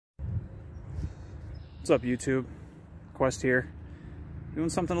What's up, YouTube? Quest here. Doing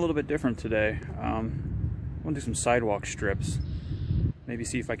something a little bit different today. I want to do some sidewalk strips. Maybe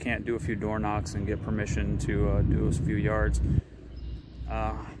see if I can't do a few door knocks and get permission to do a few yards.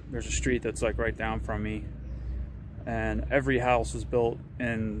 There's a street that's like right down from me, and every house was built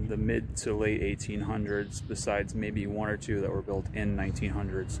in the mid to late 1800s, besides maybe one or two that were built in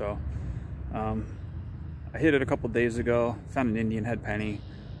 1900. So I hit it a couple days ago, found an Indian head penny,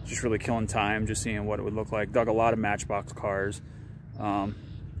 just really killing time, just seeing what it would look like. Dug a lot of matchbox cars, but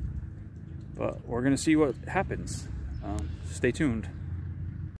we're gonna see what happens. Stay tuned.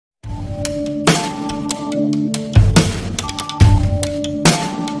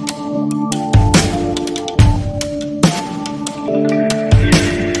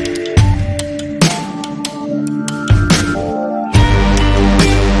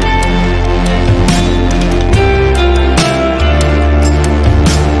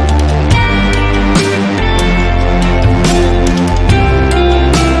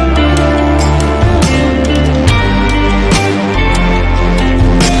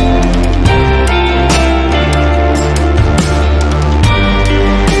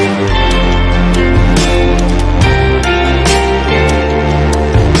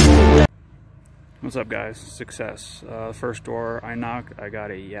 What's up, guys? Success. First door I knocked, I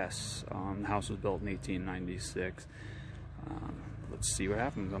got a yes. The house was built in 1896. Let's see what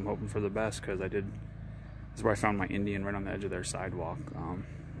happens. I'm hoping for the best, because this is where I found my Indian, right on the edge of their sidewalk.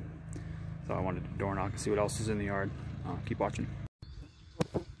 So I wanted to door knock and see what else is in the yard. Keep watching.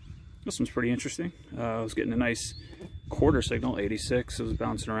 This one's pretty interesting. I was getting a nice quarter signal, 86. It was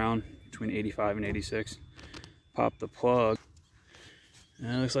bouncing around between 85 and 86. Popped the plug.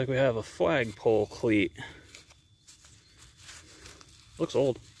 And it looks like we have a flagpole cleat. Looks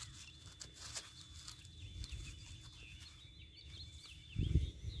old.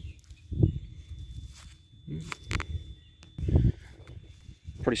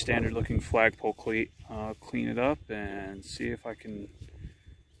 Pretty standard looking flagpole cleat. Clean it up and see if I can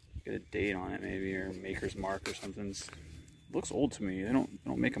get a date on it, maybe, or maker's mark or something. Looks old to me. They don't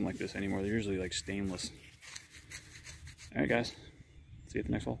make them like this anymore. They're usually like stainless. All right, guys. See you at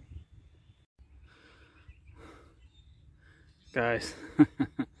the next hole. Guys,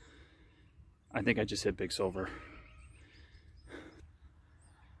 I think I just hit big silver.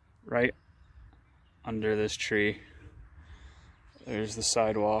 Right under this tree, there's the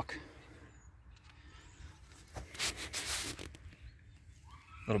sidewalk. A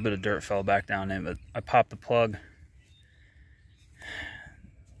little bit of dirt fell back down in, but I popped the plug.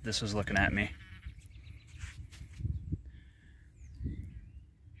 This was looking at me.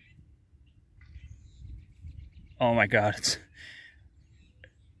 Oh my God, it's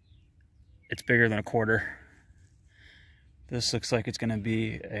bigger than a quarter. This looks like it's gonna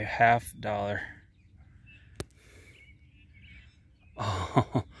be a $50.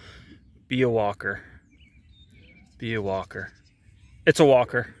 Oh, be a walker. Be a walker. It's a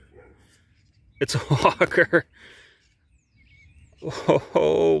walker. It's a walker.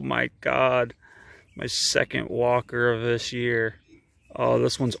 Oh my God. My second walker of this year. Oh,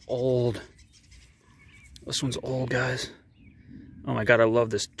 this one's old. This one's old, guys. Oh my God, I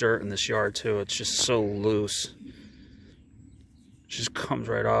love this dirt in this yard too. It's just so loose. It just comes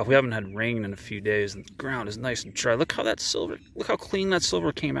right off. We haven't had rain in a few days, and the ground is nice and dry. Look how that silver, look how clean that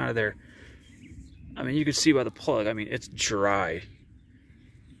silver came out of there. I mean, you can see by the plug. I mean, it's dry.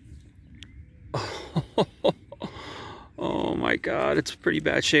 Oh my God, it's pretty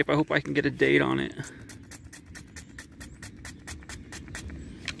bad shape. I hope I can get a date on it.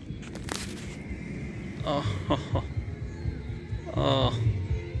 Oh,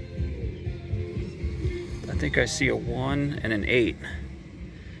 I think I see a 1 and an 8.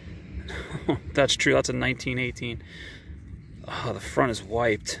 That's true, that's a 1918. Oh, the front is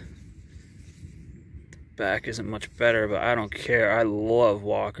wiped. The back isn't much better, but I don't care. I love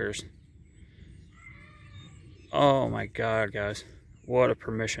walkers. Oh my God, guys. What a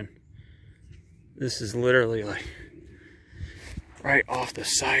permission. This is literally like right off the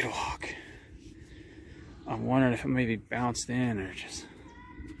sidewalk. I'm wondering if it maybe bounced in or just...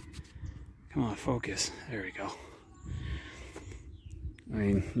 Come on, focus. There we go. I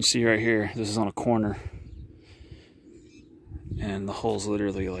mean, you see right here, this is on a corner. And the hole's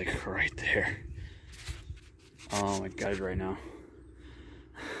literally like right there. Oh my God, right now.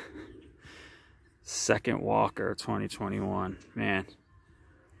 Second walker 2021. Man,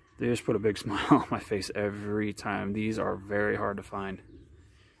 they just put a big smile on my face every time. These are very hard to find.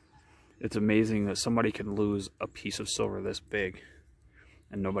 It's amazing that somebody can lose a piece of silver this big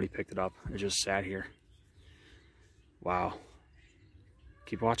and nobody picked it up. It just sat here. Wow.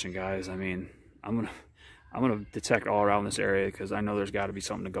 Keep watching, guys. I mean, I'm gonna detect all around this area because I know there's got to be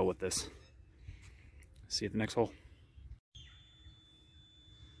something to go with this. See at the next hole.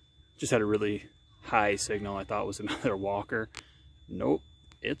 Just had a really high signal. I thought it was another walker. Nope,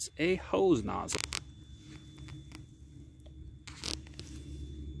 it's a hose nozzle.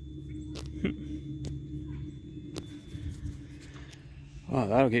 Oh,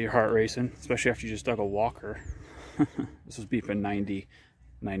 that'll get your heart racing, especially after you just dug a walker. This was beeping 90,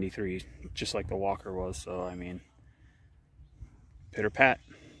 93, just like the walker was. So, I mean, pitter pat.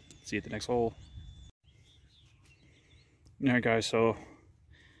 See you at the next hole. Alright, guys, so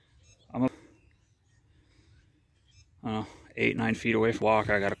I'm 8-9 feet away from the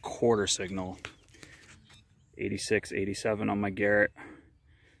walker. I got a quarter signal, 86, 87 on my Garrett.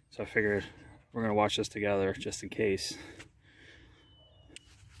 So I figured we're gonna watch this together just in case.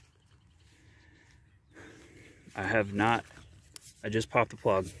 I have not. I just popped the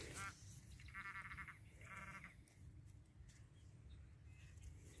plug.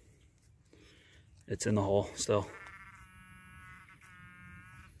 It's in the hole still.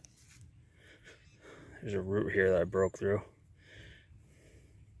 There's a root here that I broke through.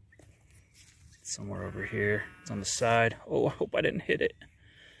 It's somewhere over here. It's on the side. Oh, I hope I didn't hit it.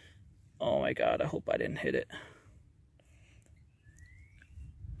 Oh my God, I hope I didn't hit it.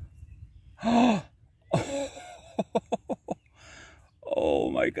 Oh! Oh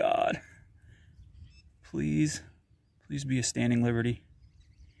my God. Please, please be a standing liberty.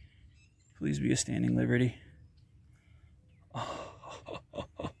 Please be a standing liberty.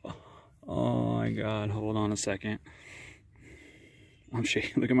 Oh my God, hold on a second. I'm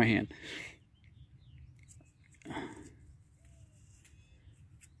shaking, look at my hand.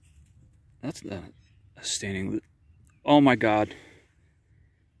 That's not a standing, oh my God.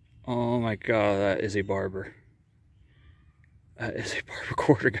 Oh my God, that is a barber. That is a barber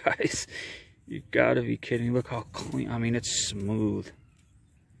quarter, guys. You gotta be kidding. Look how clean. I mean, it's smooth.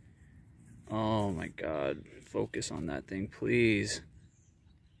 Oh my God. Focus on that thing, please.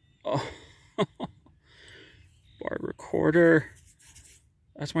 Oh. Barber quarter.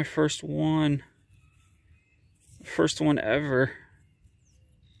 That's my first one. First one ever.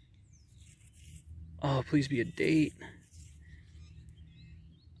 Oh, please be a date.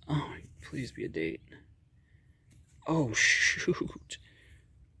 Oh, please be a date. Oh, shoot.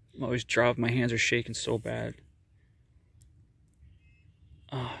 I'm always dropping. My hands are shaking so bad.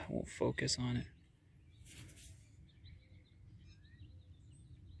 Oh, I won't focus on it.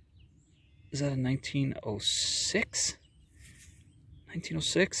 Is that a 1906?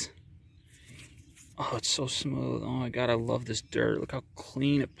 1906? Oh, it's so smooth. Oh my God, I love this dirt. Look how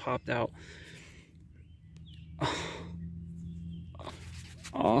clean it popped out.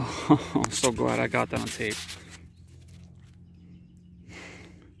 Oh, I'm so glad I got that on tape.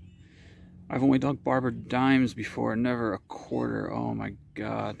 I've only dug barber dimes before, never a quarter. Oh my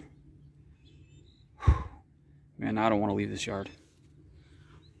God. Man, I don't want to leave this yard.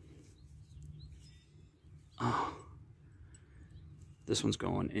 Oh. This one's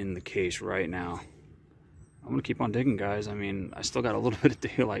going in the case right now. I'm going to keep on digging, guys. I mean, I still got a little bit of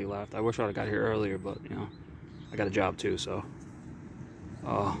daylight left. I wish I would have got here earlier, but, you know, I got a job too, so.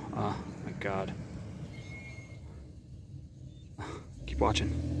 Oh my God. Keep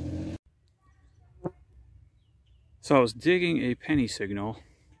watching. So I was digging a penny signal,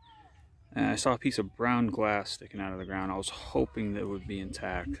 and I saw a piece of brown glass sticking out of the ground. I was hoping that it would be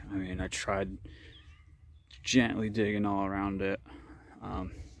intact. I mean, I tried gently digging all around it.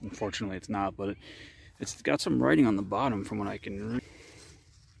 Unfortunately, it's not, but it's got some writing on the bottom from what I can read.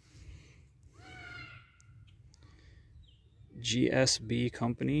 GSB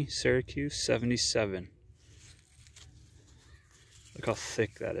Company, Syracuse, 77. Look how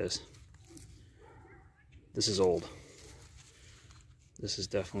thick that is. This is old. This is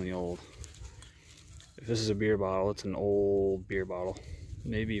definitely old. If this is a beer bottle, it's an old beer bottle.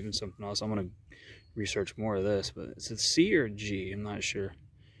 Maybe even something else. I'm gonna research more of this, but is it C or G? I'm not sure.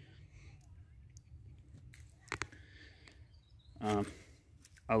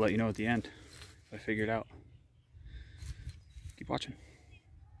 I'll let you know at the end if I figure it out. Keep watching.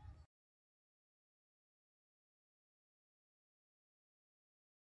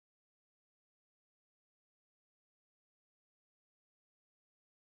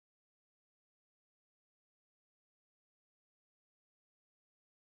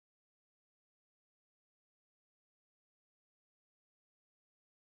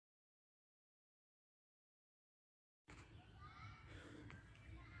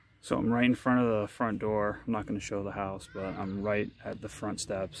 So I'm right in front of the front door. I'm not going to show the house, but I'm right at the front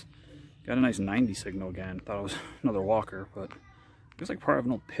steps. Got a nice 90 signal again. Thought it was another walker, but Looks like part of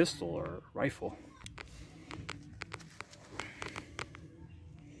an old pistol or rifle.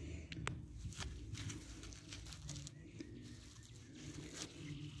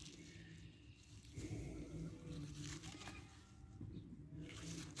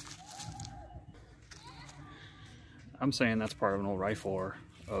 I'm saying that's part of an old rifle or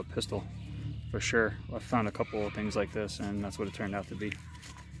a pistol for sure. I found a couple of things like this and that's what it turned out to be.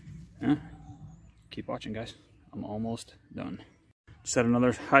 Yeah. Keep watching, guys. I'm almost done. Set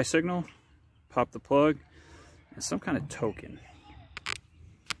another high signal, pop the plug, and some kind of token.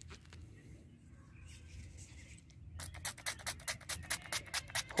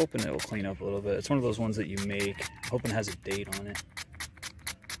 Hoping it will clean up a little bit. It's one of those ones that you make, hoping it has a date on it.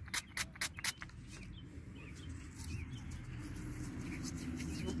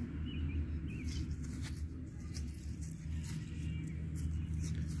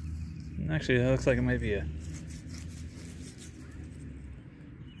 Actually, it looks like it might be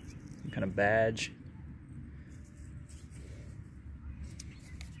some kind of badge.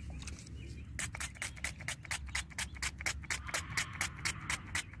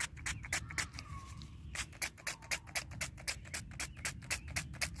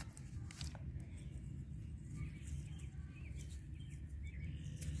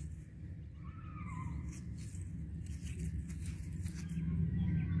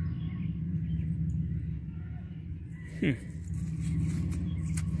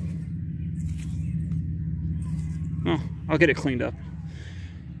 Oh, I'll get it cleaned up.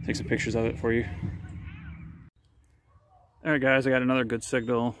 Take some pictures of it for you. Alright guys, I got another good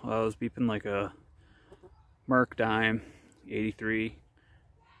signal. I was beeping like a Merc dime, 83.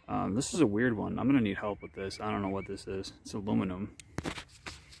 This is a weird one. I'm gonna need help with this. I don't know what this is. It's aluminum.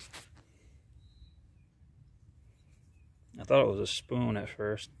 I thought it was a spoon at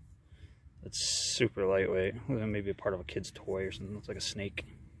first. It's super lightweight. Maybe a part of a kid's toy or something. Looks like a snake.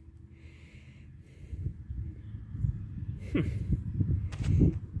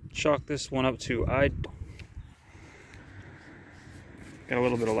 Chalk this one up to got a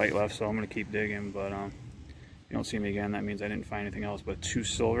little bit of light left, so I'm gonna keep digging, but if you don't see me again, that means I didn't find anything else but 2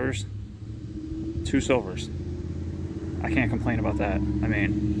 silvers. 2 silvers. I can't complain about that. I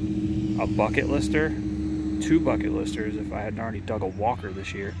mean, a bucket lister, 2 bucket listers if I hadn't already dug a walker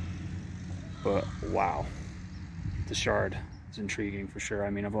this year. But wow, the shard is intriguing for sure. I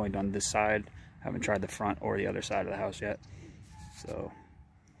mean, I've only done this side, haven't tried the front or the other side of the house yet. So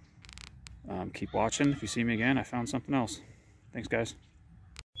keep watching. If you see me again, I found something else. Thanks, guys.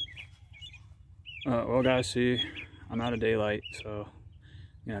 Well, guys, see, I'm out of daylight, so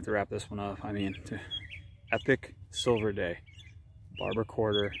I'm gonna have to wrap this one up. I mean, epic silver day, barber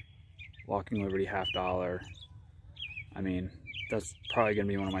quarter, walking Liberty $50. I mean, that's probably gonna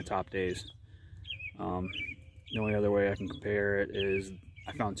be one of my top days. The only other way I can compare it is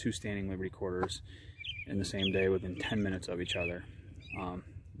I found 2 standing Liberty quarters in the same day within 10 minutes of each other.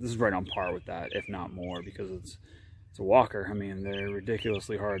 This is right on par with that, if not more, because it's a walker. I mean, they're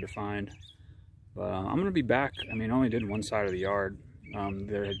ridiculously hard to find. But I'm gonna be back. I mean, I only did one side of the yard.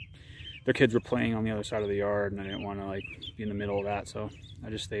 Their kids were playing on the other side of the yard, and I didn't want to like be in the middle of that, so I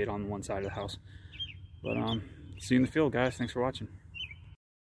just stayed on one side of the house. But see you in the field, guys. Thanks for watching.